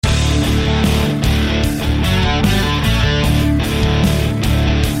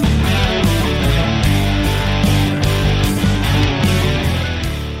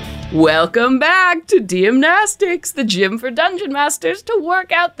Welcome back to DMnastics, the gym for dungeon masters to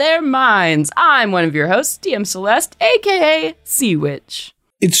work out their minds. I'm one of your hosts, DM Celeste, aka Sea Witch.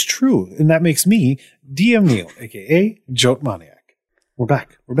 It's true, and that makes me DM Neil, aka Jote Maniac. We're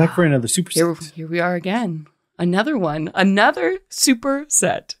back. We're back for another superset. Here we are again. Another one. Another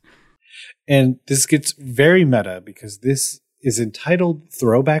superset. And this gets very meta because this is entitled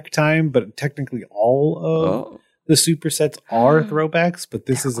Throwback Time, but technically all of the supersets are throwbacks, but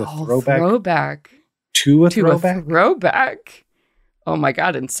this is a throwback to a throwback. Oh my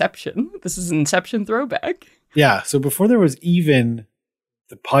god, Inception. This is Inception throwback. Yeah, so before there was even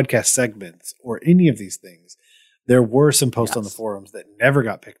the podcast segments or any of these things, there were some posts on the forums that never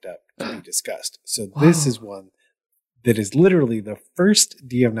got picked up to be discussed. So this is one that is literally the first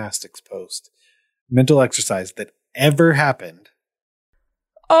DMnastics post, mental exercise that ever happened.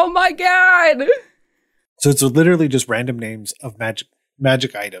 Oh my god! So it's literally just random names of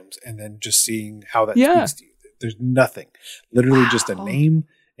magic items and then just seeing how that speaks to you. There's nothing. Literally just a name,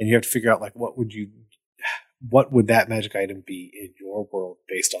 and you have to figure out like what would that magic item be in your world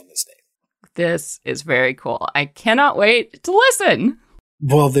based on this name. This is very cool. I cannot wait to listen.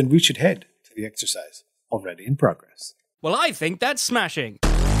 Well, then we should head to the exercise already in progress. Well, I think that's smashing.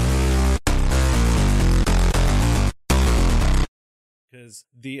 Because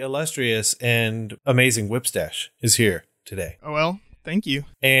the illustrious and amazing Whipstash is here today. Oh, well, thank you.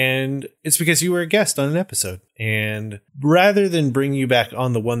 And it's because you were a guest on an episode. And rather than bring you back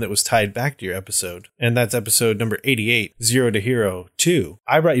on the one that was tied back to your episode, and that's episode number 88, Zero to Hero 2,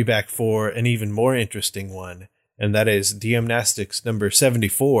 I brought you back for an even more interesting one. And that is DMnastics number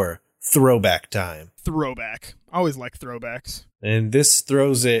 74, Throwback Time. Throwback. I always like throwbacks. And this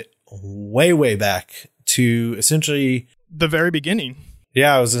throws it way, way back to essentially the very beginning.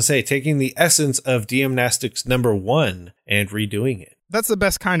 Yeah, I was going to say, taking the essence of DMnastics number 1 and redoing it. That's the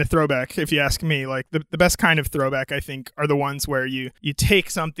best kind of throwback, if you ask me. Like, the best kind of throwback, I think, are the ones where you take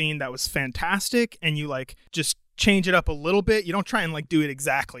something that was fantastic and you, like, just change it up a little bit. You don't try and, like, do it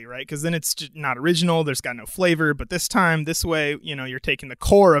exactly, right? Because then it's just not original. There's got no flavor. But this time, this way, you know, you're taking the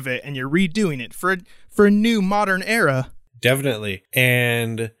core of it and you're redoing it for a new modern era. Definitely.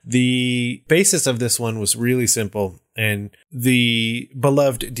 And the basis of this one was really simple. And the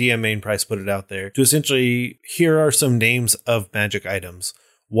beloved DM Main Price put it out there to essentially, here are some names of magic items.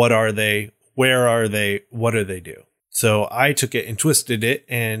 What are they? Where are they? What do they do? So I took it and twisted it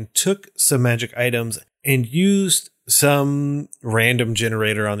and took some magic items and used some random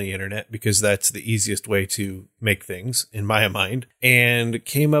generator on the internet, because that's the easiest way to make things in my mind, and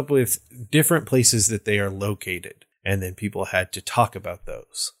came up with different places that they are located. And then people had to talk about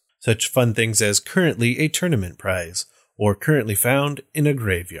those. Such fun things as currently a tournament prize, or currently found in a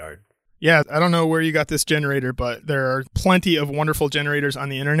graveyard. Yeah, I don't know where you got this generator, but there are plenty of wonderful generators on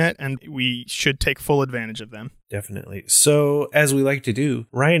the internet, and we should take full advantage of them. Definitely. So, as we like to do,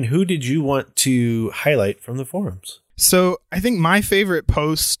 Ryan, who did you want to highlight from the forums? So, I think my favorite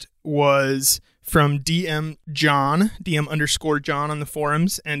post was from DM John, DM_John on the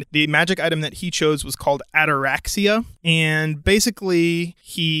forums. And the magic item that he chose was called Ataraxia. And basically,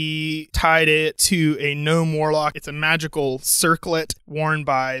 he tied it to a gnome warlock. It's a magical circlet worn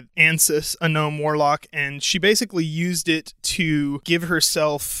by Ansys, a gnome warlock. And she basically used it to give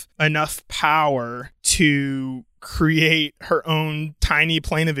herself enough power to create her own tiny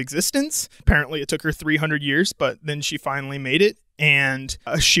plane of existence. Apparently, it took her 300 years, but then she finally made it. And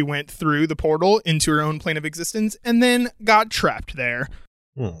she went through the portal into her own plane of existence and then got trapped there,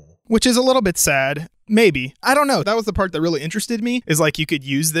 which is a little bit sad. Maybe. I don't know. That was the part that really interested me, is like you could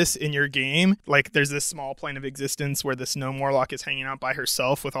use this in your game. Like there's this small plane of existence where this gnome warlock is hanging out by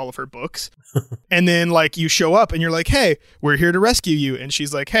herself with all of her books. And then like you show up and you're like, hey, we're here to rescue you. And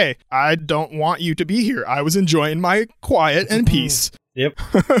she's like, hey, I don't want you to be here. I was enjoying my quiet and peace. Yep.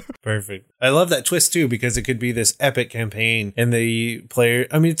 Perfect. I love that twist too, because it could be this epic campaign and the player,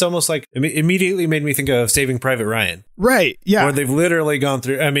 I mean, it's almost like it immediately made me think of Saving Private Ryan. Right. Yeah. Where they've literally gone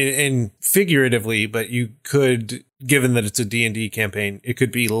through, I mean, and figuratively, but you could, given that it's a D&D campaign, it could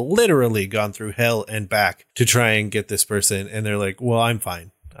be literally gone through hell and back to try and get this person. And they're like, well, I'm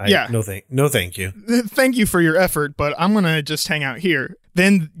fine. No, thank you. Thank you for your effort, but I'm going to just hang out here.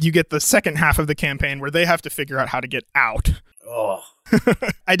 Then you get the second half of the campaign where they have to figure out how to get out. Oh.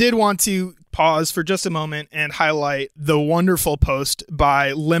 I did want to pause for just a moment and highlight the wonderful post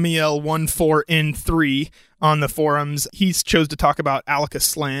by Lemiel14N3 on the forums. He chose to talk about Alaka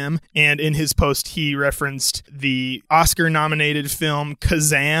Slam, and in his post he referenced the Oscar-nominated film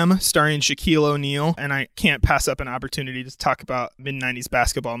Kazam starring Shaquille O'Neal, and I can't pass up an opportunity to talk about mid-90s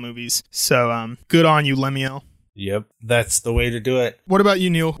basketball movies. So good on you, Lemiel. Yep, that's the way to do it. What about you,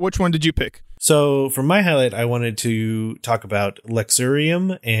 Neil? Which one did you pick? So for my highlight, I wanted to talk about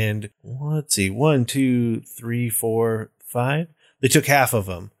Lexurium and let's see, 1, 2, 3, 4, 5. They took half of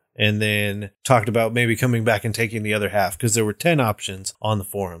them and then talked about maybe coming back and taking the other half because there were 10 options on the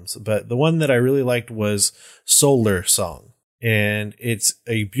forums. But the one that I really liked was Solar Song. And it's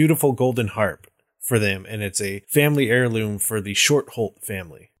a beautiful golden harp for them. And it's a family heirloom for the Shortholt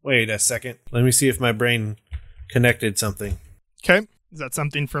family. Wait a second. Let me see if my brain connected something. Okay. Is that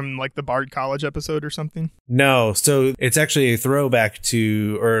something from like the Bard College episode or something? No. So it's actually a throwback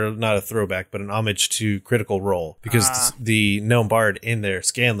to, or not a throwback, but an homage to Critical Role because the gnome bard in there,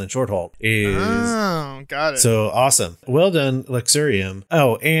 Scanlan Shortholt, is. Oh, got it. So awesome. Well done, Lexurium.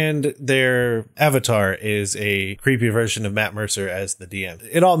 Oh, and their avatar is a creepy version of Matt Mercer as the DM.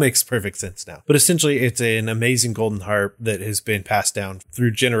 It all makes perfect sense now. But essentially, it's an amazing golden harp that has been passed down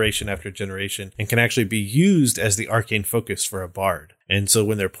through generation after generation and can actually be used as the arcane focus for a bard. And so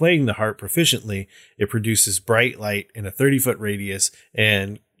when they're playing the harp proficiently, it produces bright light in a 30-foot radius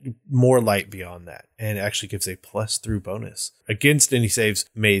and more light beyond that. And it actually gives a +3 bonus against any saves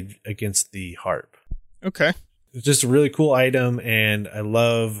made against the harp. Okay. It's just a really cool item, and I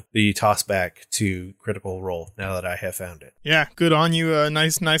love the toss back to Critical Role now that I have found it. Yeah, good on you.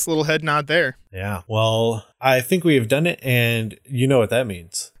 Nice little head nod there. Yeah. Well, I think we have done it, and you know what that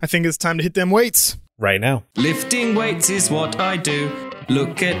means. I think it's time to hit them weights. Right now. Lifting weights is what I do.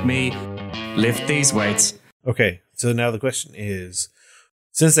 Look at me. Lift these weights. Okay, so now the question is,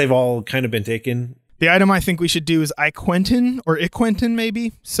 since they've all kind of been taken... The item I think we should do is Iquentin or Iquentin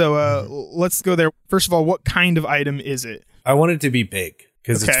maybe. So let's go there. First of all, what kind of item is it? I want it to be big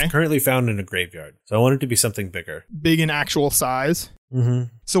because Okay. it's currently found in a graveyard. So I want it to be something bigger. Big in actual size?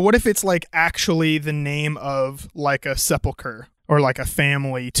 Mm-hmm. So what if it's like actually the name of like a sepulcher or like a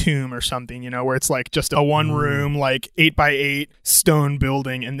family tomb or something, you know, where it's like just a one room, like 8x8 stone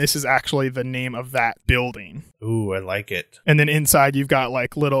building. And this is actually the name of that building. Ooh, I like it. And then inside you've got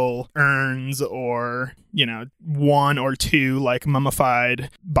like little urns or, you know, 1 or 2 like mummified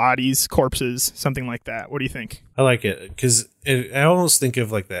bodies, corpses, something like that. What do you think? I like it because I almost think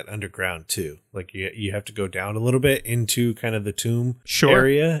of like that underground too. Like you have to go down a little bit into kind of the tomb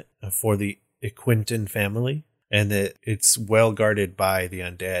area for the Iquentin family. And that it's well guarded by the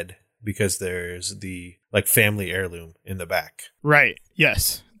undead because there's the like family heirloom in the back. Right.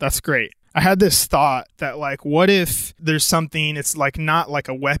 Yes. That's great. I had this thought that like, what if there's something, it's like not like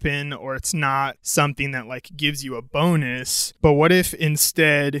a weapon or it's not something that like gives you a bonus, but what if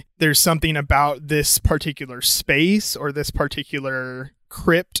instead there's something about this particular space or this particular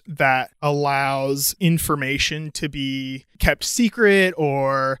crypt that allows information to be kept secret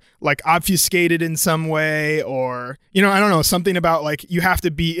or like obfuscated in some way, or, you know, I don't know, something about like you have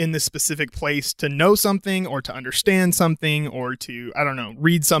to be in this specific place to know something or to understand something or to, I don't know,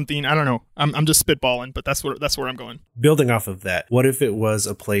 read something. I don't know. I'm just spitballing, but that's where I'm going. Building off of that, what if it was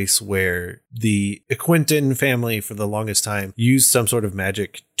a place where the Iquentin family for the longest time used some sort of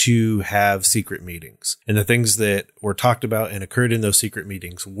magic to have secret meetings, and the things that were talked about and occurred in those secret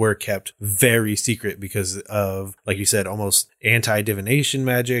meetings were kept very secret because of, like you said, almost anti-divination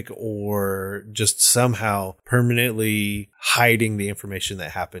magic or just somehow permanently hiding the information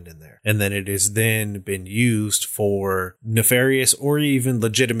that happened in there. And then it has then been used for nefarious or even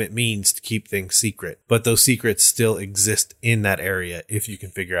legitimate means to keep things secret. But those secrets still exist in that area if you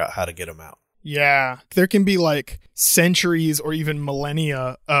can figure out how to get them out. Yeah, there can be like centuries or even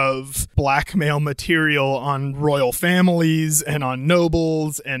millennia of blackmail material on royal families and on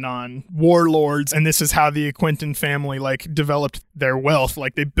nobles and on warlords. And this is how the Iquentin family like developed their wealth.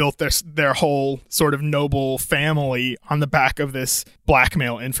 Like they built their whole sort of noble family on the back of this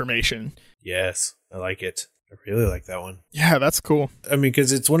blackmail information. Yes, I like it. I really like that one. Yeah, that's cool. I mean,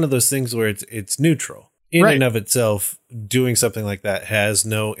 because it's one of those things where it's neutral. In and of itself, doing something like that has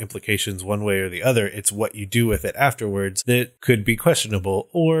no implications one way or the other. It's what you do with it afterwards that could be questionable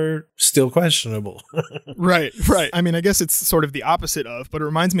or still questionable. Right. I mean, I guess it's sort of the opposite of, but it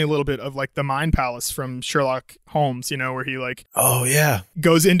reminds me a little bit of like the Mind Palace from Sherlock Holmes, you know, where he like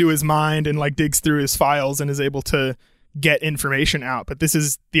goes into his mind and like digs through his files and is able to get information out. But this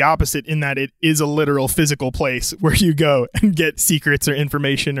is the opposite in that it is a literal physical place where you go and get secrets or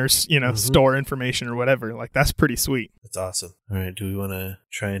information or, you know, store information or whatever. Like that's pretty sweet. That's awesome. All right. Do we want to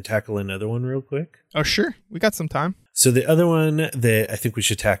try and tackle another one real quick? Oh, sure. We got some time. So the other one that I think we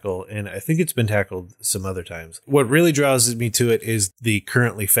should tackle, and I think it's been tackled some other times, what really draws me to it is the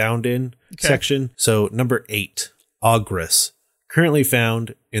currently found in section. So number 8, Ogress, currently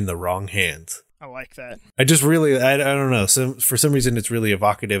found in the wrong hands. I like that. I just really, I don't know. So for some reason, it's really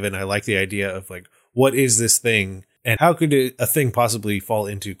evocative, and I like the idea of like, what is this thing? And how could a thing possibly fall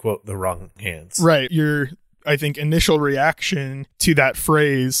into, quote, the wrong hands? Right. Your, I think, initial reaction to that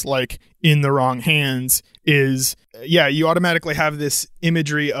phrase, like, in the wrong hands, is, yeah, you automatically have this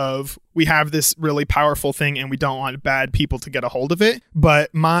imagery of, we have this really powerful thing and we don't want bad people to get a hold of it.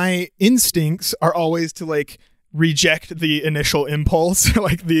 But my instincts are always to, like, reject the initial impulse,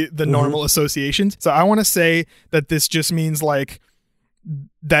 like the normal associations. So I want to say that this just means, like,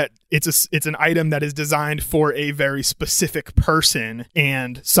 that it's an item that is designed for a very specific person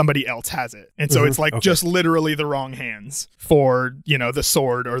and somebody else has it. And so it's like just literally the wrong hands for, you know, the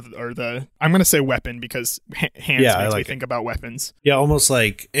sword or the I'm going to say weapon because hands makes me think about weapons. Yeah, almost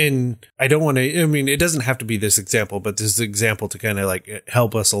like, and I don't want to, I mean, it doesn't have to be this example, but this example to kind of like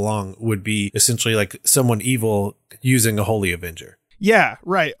help us along would be essentially like someone evil using a holy avenger. Yeah,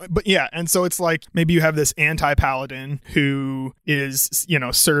 right. But yeah, and so it's like maybe you have this anti-paladin who is, you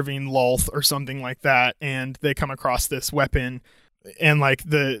know, serving Lolth or something like that, and they come across this weapon, and like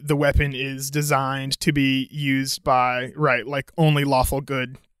the weapon is designed to be used by, right, like only lawful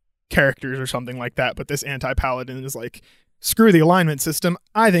good characters or something like that. But this anti-paladin is like, screw the alignment system.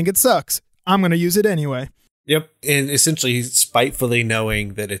 I think it sucks. I'm going to use it anyway. Yep. And essentially spitefully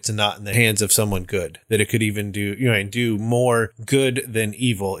knowing that it's not in the hands of someone good, that it could even do, you know, do more good than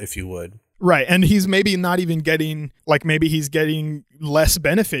evil, if you would. Right. And he's maybe not even getting, like, maybe he's getting less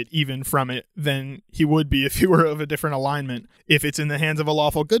benefit even from it than he would be if he were of a different alignment. If it's in the hands of a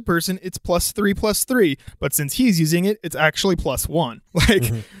lawful good person, it's +3/+3. But since he's using it, it's actually +1.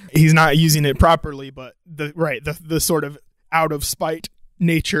 Like, he's not using it properly, but the sort of out of spite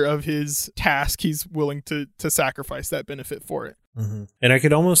nature of his task, he's willing to sacrifice that benefit for it. And I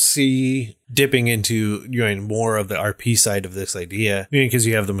could almost see dipping into, you know, more of the RP side of this idea, because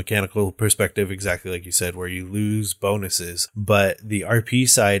you have the mechanical perspective, exactly like you said, where you lose bonuses, but the RP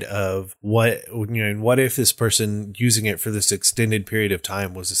side of what, you know, what if this person using it for this extended period of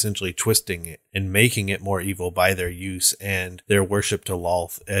time was essentially twisting it and making it more evil by their use and their worship to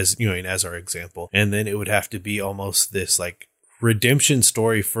Lolth, as, you know, as our example. And then it would have to be almost this like redemption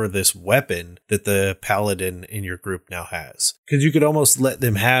story for this weapon that the paladin in your group now has. Because you could almost let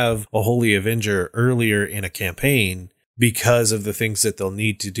them have a holy avenger earlier in a campaign because of the things that they'll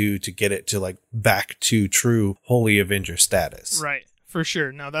need to do to get it to like back to true holy avenger status. Right. For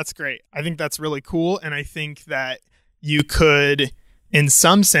sure. No, that's great. I think that's really cool. And I think that you could, in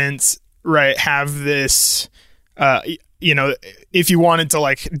some sense, right, have this, you know, if you wanted to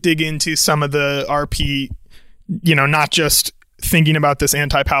like dig into some of the RP, you know, not just thinking about this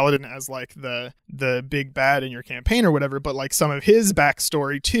anti-paladin as like the big bad in your campaign or whatever, but like some of his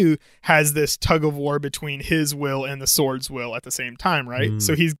backstory too has this tug of war between his will and the sword's will at the same time, right?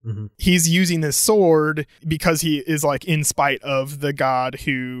 So he's using this sword because he is like in spite of the god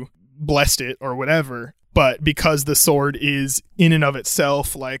who blessed it or whatever, but because the sword is in and of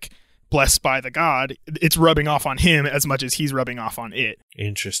itself like blessed by the god, it's rubbing off on him as much as he's rubbing off on it.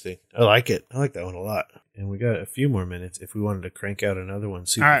 Interesting. I like it. I like that one a lot. And we got a few more minutes if we wanted to crank out another one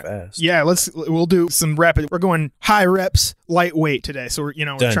super fast. Yeah, we'll do some rapid. We're going high reps, lightweight today. So we're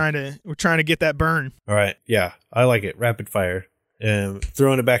trying to get that burn. All right. Yeah, I like it. Rapid fire.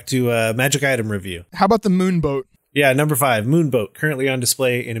 Throwing it back to magic item review. How about the moonboat? Yeah, number 5, moonboat, currently on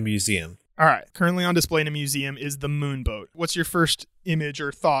display in a museum. All right, currently on display in a museum is the moonboat. What's your first image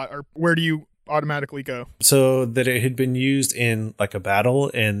or thought, or where do you automatically go? So that it had been used in like a battle,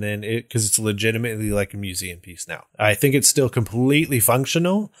 and then because it's legitimately like a museum piece now. I think it's still completely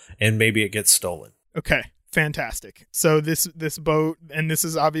functional, and maybe it gets stolen. Okay, fantastic. So this boat, and this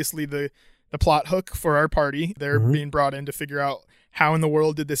is obviously the plot hook for our party. They're being brought in to figure out how in the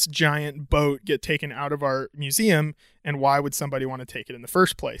world did this giant boat get taken out of our museum, and why would somebody want to take it in the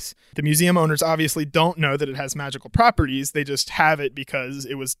first place? The museum owners obviously don't know that it has magical properties. They just have it because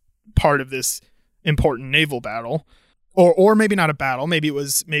it was part of this important naval battle, or maybe not a battle. Maybe it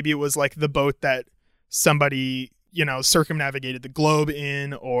was like the boat that somebody, you know, circumnavigated the globe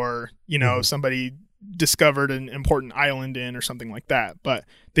in, or, you know, somebody discovered an important island in or something like that. But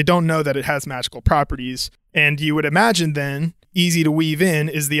they don't know that it has magical properties. And you would imagine then, easy to weave in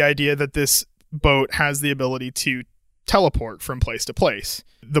is the idea that this boat has the ability to teleport from place to place.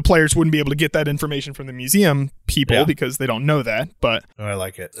 The players wouldn't be able to get that information from the museum people because they don't know that, but I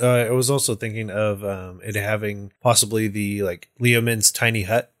like it. I was also thinking of it having possibly the like Leomund's tiny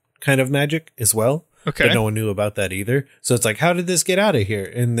hut kind of magic as well. Okay. But no one knew about that either. So it's like, how did this get out of here?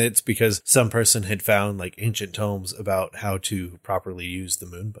 And it's because some person had found like ancient tomes about how to properly use the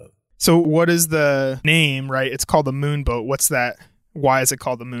moonboat. So what is the name, right? It's called the moonboat. What's that? Why is it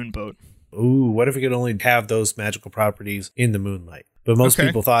called the moonboat? ooh, what if we could only have those magical properties in the moonlight? But most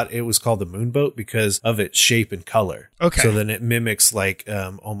people thought it was called the moonboat because of its shape and color. Okay. So then it mimics like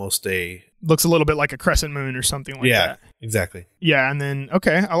almost a... Looks a little bit like a crescent moon or something like that. Yeah, exactly. Yeah, and then,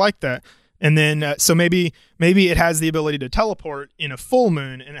 okay, I like that. And then, so maybe it has the ability to teleport in a full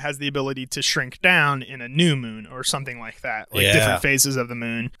moon, and it has the ability to shrink down in a new moon or something like that. Like different phases of the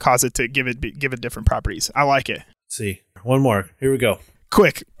moon cause it to give it different properties. I like it. Let's see, one more. Here we go.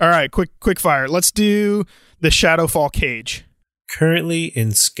 Quick. All right, quick fire. Let's do the Shadowfall cage. Currently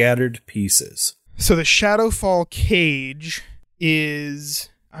in scattered pieces. So the Shadowfall cage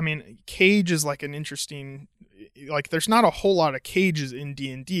is, cage is like an interesting... Like there's not a whole lot of cages in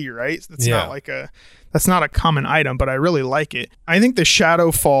D&D, right? That's not a common item, but I really like it. I think the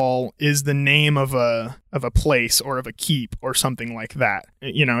Shadowfall is the name of a place or of a keep or something like that.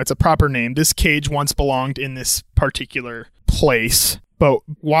 You know, it's a proper name. This cage once belonged in this particular place, but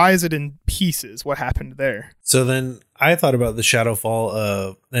why is it in pieces? What happened there? So then I thought about the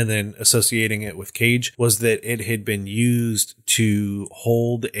Shadowfall and then associating it with cage was that it had been used to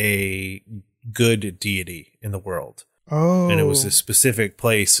hold a good deity in the world. Oh. And it was a specific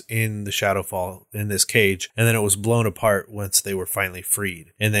place in the Shadowfall in this cage. And then it was blown apart once they were finally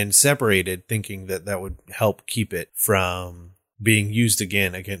freed and then separated, thinking that that would help keep it from being used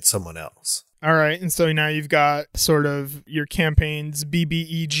again against someone else. All right. And so now you've got sort of your campaigns,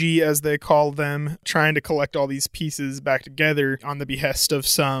 BBEG as they call them, trying to collect all these pieces back together on the behest of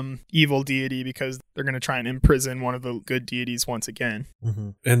some evil deity because they're going to try and imprison one of the good deities once again. Mm-hmm.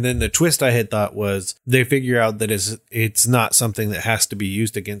 And then the twist I had thought was they figure out that it's not something that has to be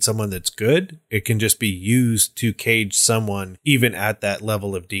used against someone that's good. It can just be used to cage someone even at that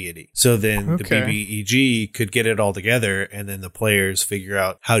level of deity. So then the BBEG could get it all together and then the players figure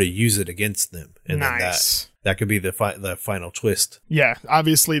out how to use it against them. And nice. Then that could be the final twist. Yeah,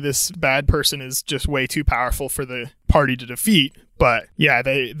 obviously this bad person is just way too powerful for the party to defeat. But yeah,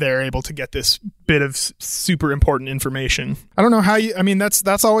 they're able to get this bit of super important information. I don't know how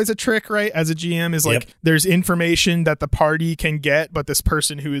that's always a trick, right? As a GM is like, there's information that the party can get, but this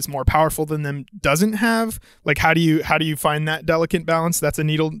person who is more powerful than them doesn't have. Like, how do you find that delicate balance? That's a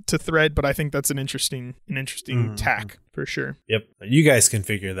needle to thread, but I think that's an interesting tack for sure. Yep. You guys can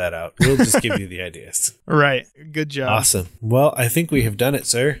figure that out. We'll just give you the ideas. Right. Good job. Awesome. Well, I think we have done it,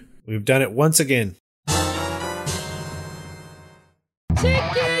 sir. We've done it once again.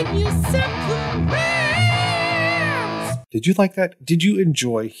 Did you like that? Did you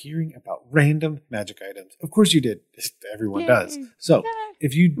enjoy hearing about random magic items? Of course you did. Everyone does. So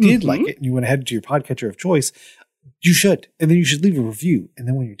if you did like it and you want to head to your podcatcher of choice, you should. And then you should leave a review. And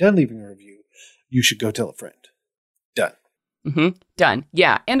then when you're done leaving a review, you should go tell a friend. Done. Mm-hmm. Done.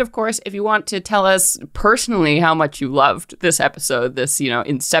 Yeah. And of course, if you want to tell us personally how much you loved this episode, this,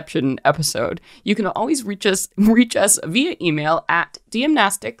 Inception episode, you can always reach us via email at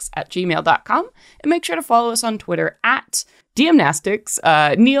dmnastics@gmail.com and make sure to follow us on Twitter at dmnastics,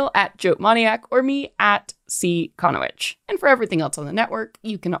 Neil at Jotmaniac, or me at C. Konowich. And for everything else on the network,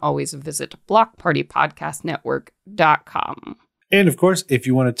 you can always visit blockpartypodcastnetwork.com. And of course, if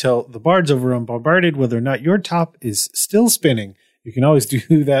you want to tell the bards over on Bombarded whether or not your top is still spinning, you can always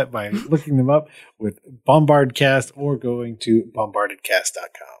do that by looking them up with Bombardcast or going to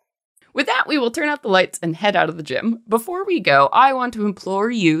bombardedcast.com. With that, we will turn out the lights and head out of the gym. Before we go, I want to implore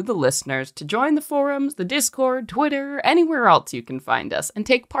you, the listeners, to join the forums, the Discord, Twitter, anywhere else you can find us, and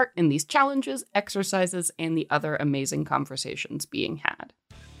take part in these challenges, exercises, and the other amazing conversations being had.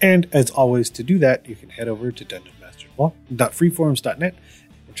 And as always, to do that, you can head over to dungeonmastersball.freeforums.net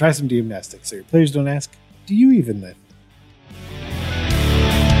and try some DMnastics so your players don't ask, do you even live?